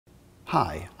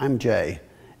Hi, I'm Jay,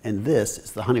 and this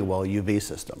is the Honeywell UV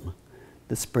system.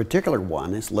 This particular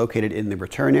one is located in the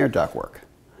return air ductwork.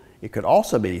 It could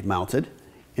also be mounted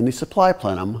in the supply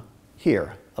plenum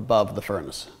here above the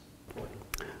furnace.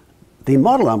 The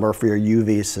model number for your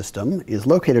UV system is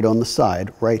located on the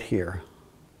side right here.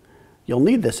 You'll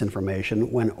need this information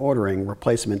when ordering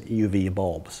replacement UV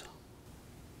bulbs.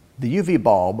 The UV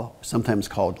bulb, sometimes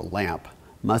called a lamp,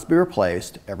 must be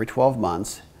replaced every 12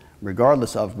 months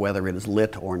regardless of whether it is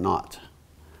lit or not.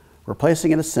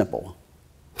 Replacing it is simple.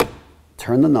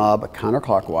 Turn the knob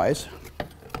counterclockwise,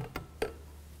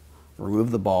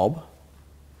 remove the bulb.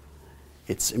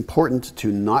 It's important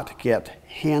to not get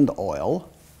hand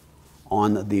oil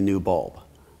on the new bulb.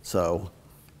 So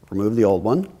remove the old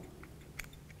one.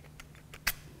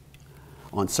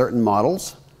 On certain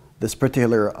models, this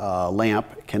particular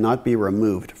lamp cannot be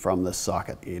removed from the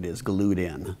socket. It is glued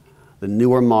in. The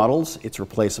newer models, it's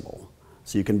replaceable.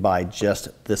 So you can buy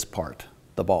just this part,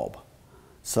 the bulb.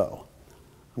 So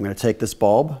I'm going to take this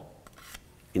bulb,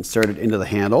 insert it into the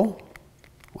handle,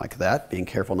 like that, being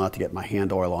careful not to get my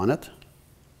hand oil on it.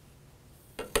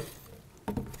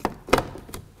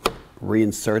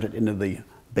 Reinsert it into the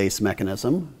base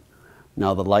mechanism.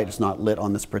 Now the light is not lit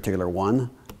on this particular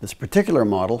one. This particular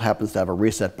model happens to have a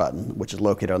reset button, which is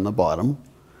located on the bottom.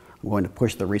 I'm going to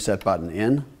push the reset button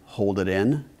in, hold it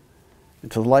in,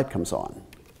 until the light comes on.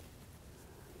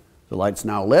 The light's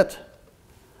now lit,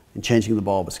 and changing the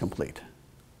bulb is complete.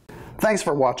 Thanks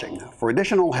for watching. For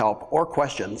additional help or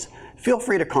questions, feel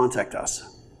free to contact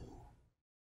us.